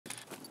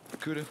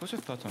Kuda, what's your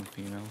thoughts on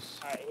females?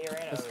 He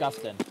ran over.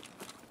 Disgusting.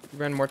 You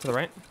ran more to the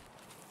right?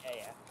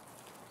 Yeah.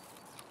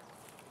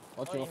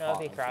 What's Well, your you know if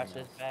thought he on crosses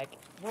females? back.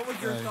 What would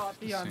your thought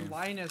be on same.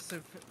 Linus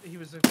if he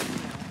was a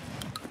female?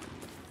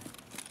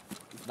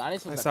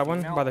 Linus I was a saw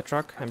one female, by the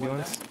truck, I would've-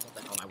 ambulance. What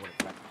the hell I would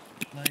expect.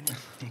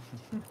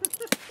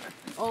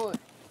 Oh,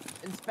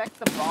 inspect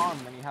the bomb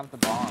when you have the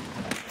bomb.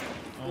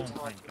 Oh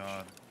my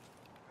god.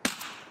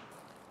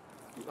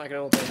 I can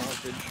only play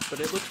hostage, but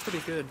it looks pretty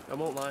good. I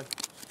won't lie.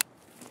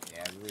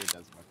 Yeah, it really does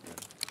look good.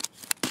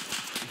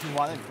 If you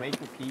want to break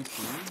the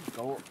PC,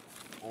 go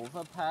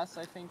overpass,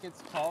 I think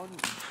it's called.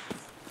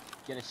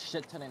 Get a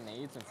shit ton of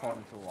nades and throw them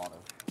into the water.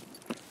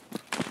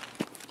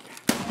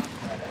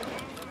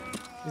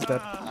 He's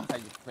dead. That's how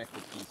you break the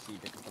PC,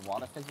 because the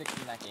water physics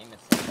in that game is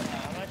so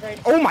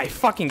bad. Oh my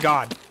fucking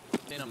god!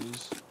 Seen him.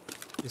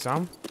 You saw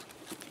him?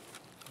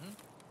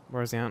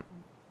 Where's he at?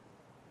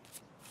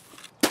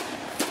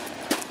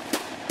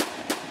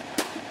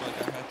 Like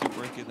I had to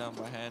break it down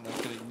by hand. I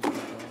could have used my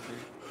boundary.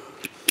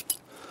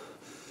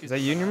 Is that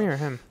you near me or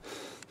him?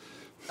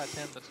 That's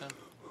him. That's him.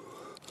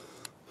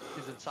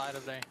 He's inside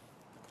of there.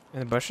 In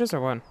the bushes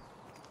or what?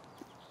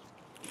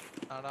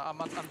 I don't know. I'm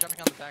jumping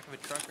on the back of a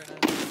truck right now.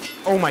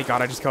 Oh my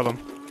god, I just killed him.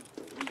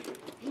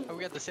 Oh,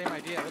 we got the same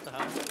idea. What the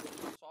hell?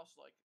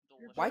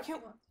 Why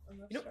can't...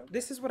 You know,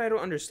 this is what I don't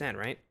understand,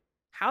 right?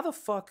 How the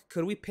fuck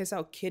could we piss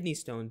out kidney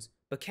stones,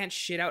 but can't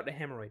shit out the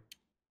hemorrhoid?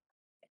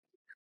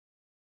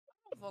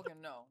 I don't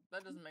fucking know.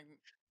 That doesn't make me...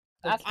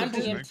 Ask the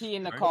EMT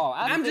in the call.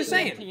 Ask I'm the just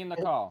saying. EMT in the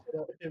call.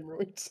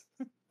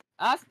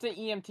 Ask the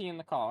EMT in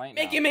the call right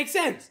now. Make it make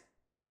sense!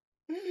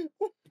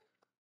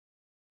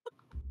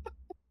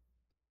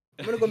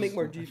 I'm gonna go make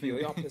more G for you.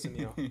 Y'all pissing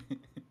me off.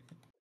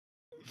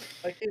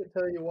 I can't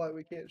tell you why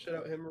we can't shut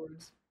out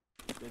hemorrhoids.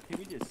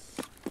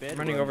 I'm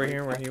running over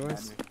here where he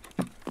was.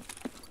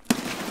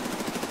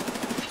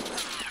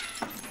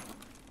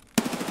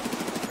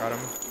 Got him.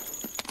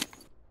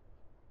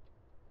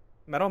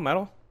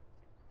 Metal.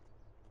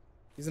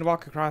 He's gonna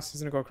walk across.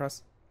 He's gonna go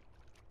across.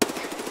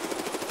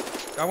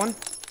 Got one?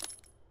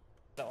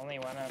 The only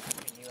one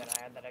between you and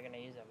I that are gonna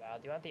use a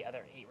valve. Do you want the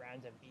other 8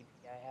 rounds of BP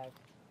I have?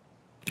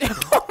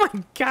 Oh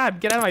my god,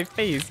 get out of my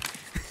face.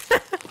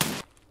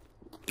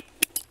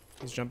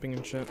 He's jumping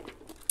and shit.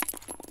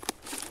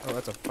 Oh,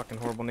 that's a fucking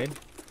horrible nade.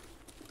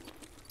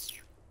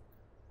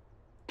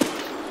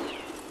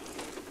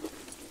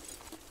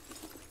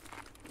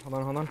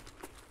 Hold on.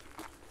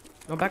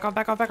 No, back off.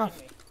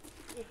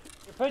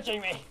 You're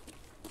pushing me.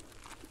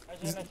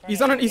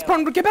 He's on it. He's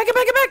prone. Get back.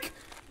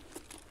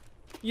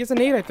 He has a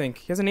nade, I think.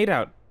 He has a nade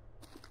out.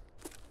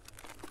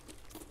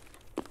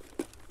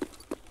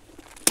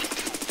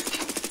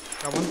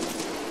 Got one.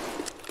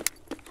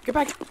 Get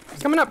back.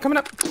 He's coming up.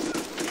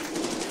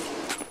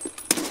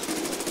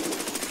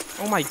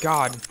 Oh my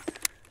god.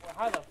 Well,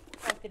 how the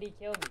fuck did he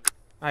kill me?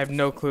 I have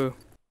no clue.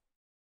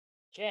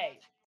 Jay.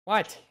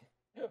 What?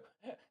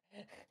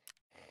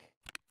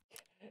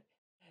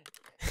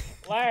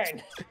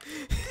 Learn.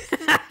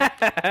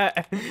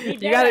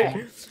 You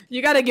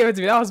gotta give it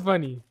to me. That was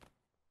funny.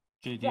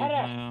 Okay, do you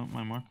have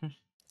my markers?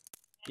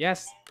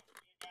 Yes.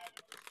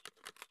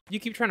 You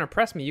keep trying to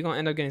press me, you gonna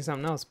end up getting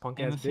something else, punk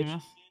ass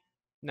bitch.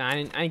 Nah,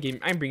 I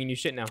ain't bringing you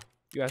shit now.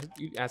 You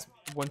asked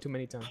one too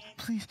many times.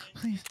 Please.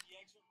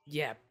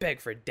 Yeah,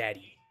 beg for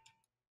daddy.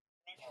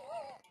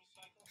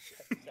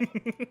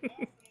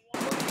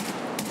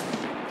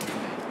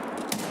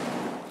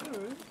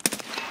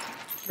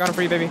 Got him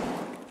for you, baby.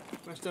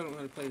 I still don't know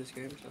how to play this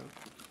game, so.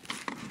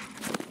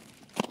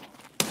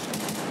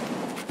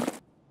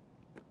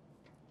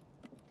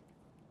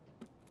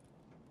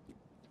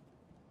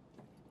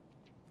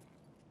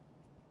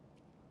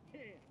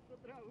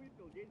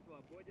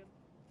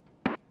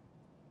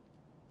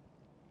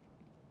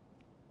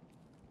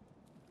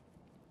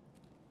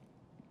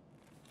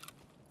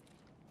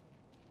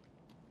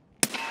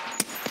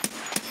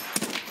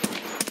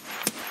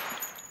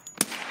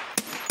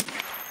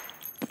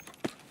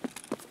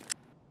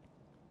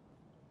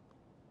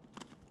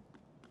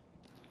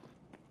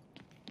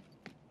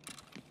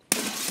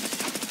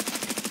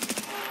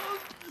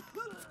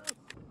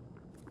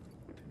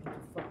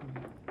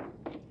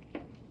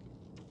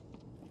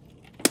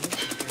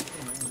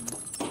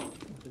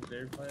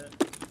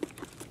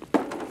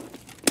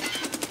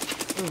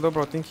 What does little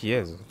bro think he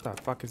is? What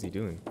the fuck is he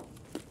doing?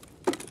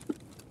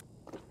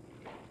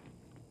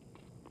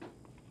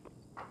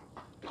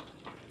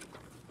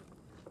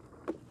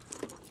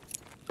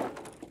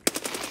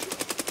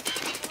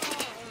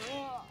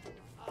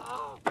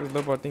 What does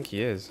little bro think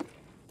he is?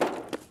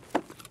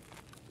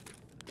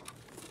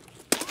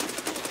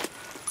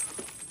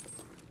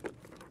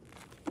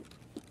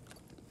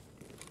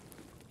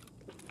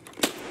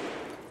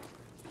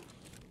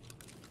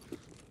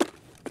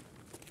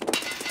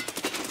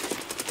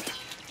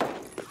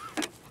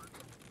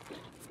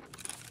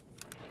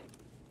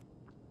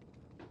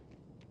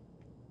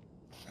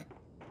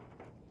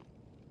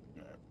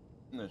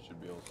 That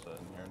should be all set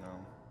in here now.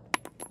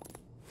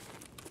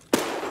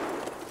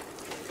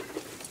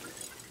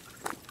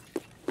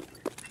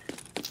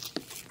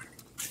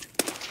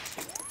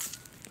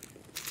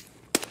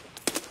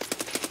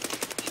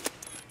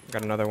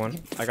 Got another one.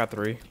 I got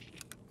 3.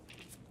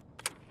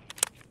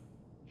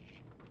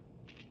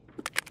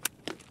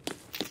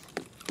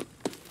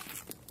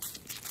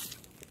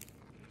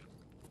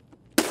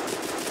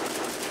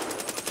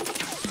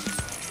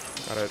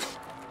 Got it.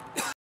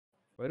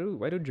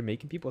 Why do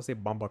Jamaican people say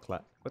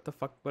bombaclat? What the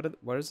fuck?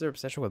 What is their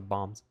obsession with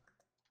bombs?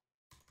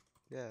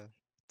 Yeah.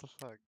 What the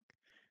fuck?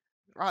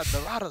 Rod, the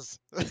Radas.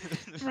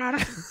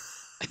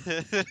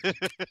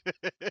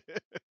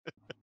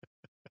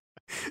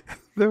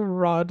 The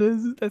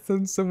Radas? That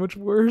sounds so much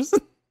worse.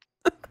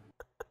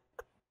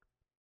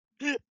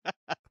 The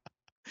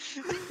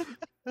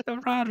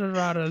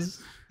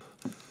Radas.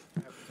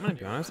 I'm gonna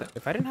be honest,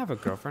 if I didn't have a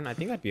girlfriend, I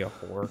think I'd be a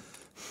whore.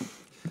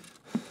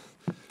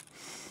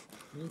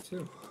 Me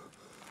too.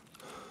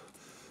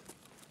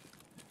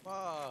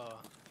 Whoa.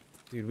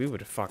 Dude, we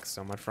would fuck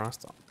so much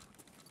Frost off.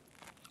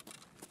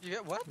 You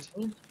get what?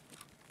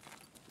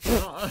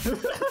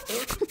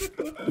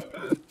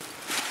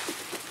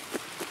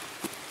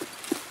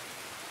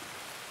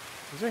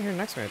 He's right here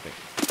next to me, I think.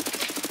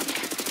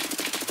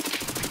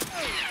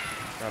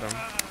 Got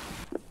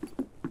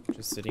him.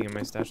 Just sitting in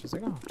my stash. I was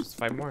like, oh, just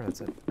 5 more,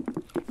 that's it.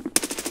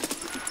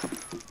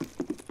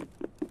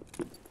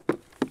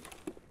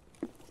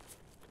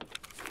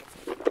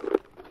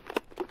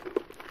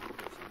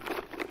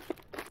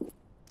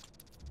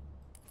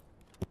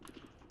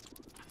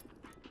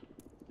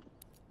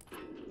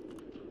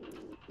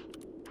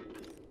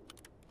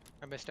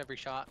 I missed every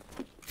shot.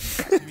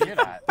 Hear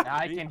that?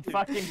 I can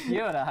fucking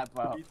hear that,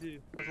 bro. Me too.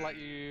 I'll let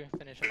you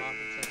finish him off.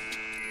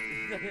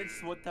 I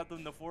just one tapped him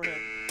in the forehead.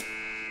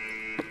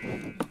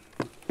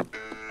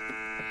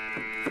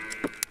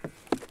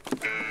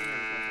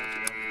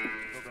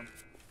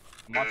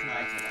 I'm watching the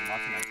exit. I'm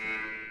watching the exit.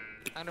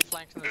 I'm gonna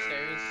flank from the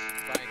stairs,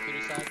 Brian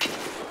Cootie side.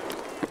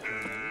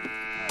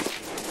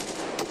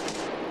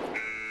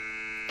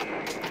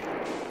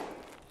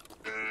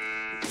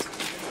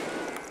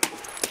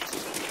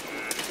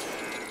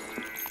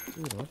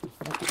 Dude, what the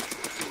fuck?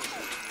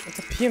 That's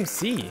a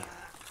PMC.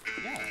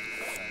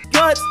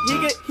 Guts, he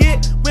get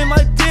hit with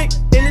my dick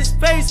in his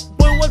face.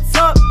 Boy, what's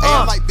up? Hey,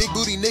 I'm like big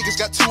booty niggas,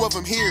 got 2 of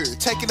them here.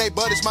 Taking they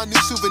butt is my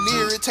new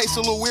souvenir. It tastes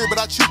a little weird, but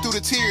I chew through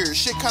the tears.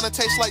 Shit kinda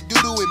tastes like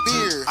doo-doo and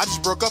beer. I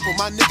just broke up with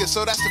my nigga,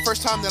 so that's the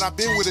first time that I've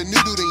been with a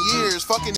new dude in years. Fucking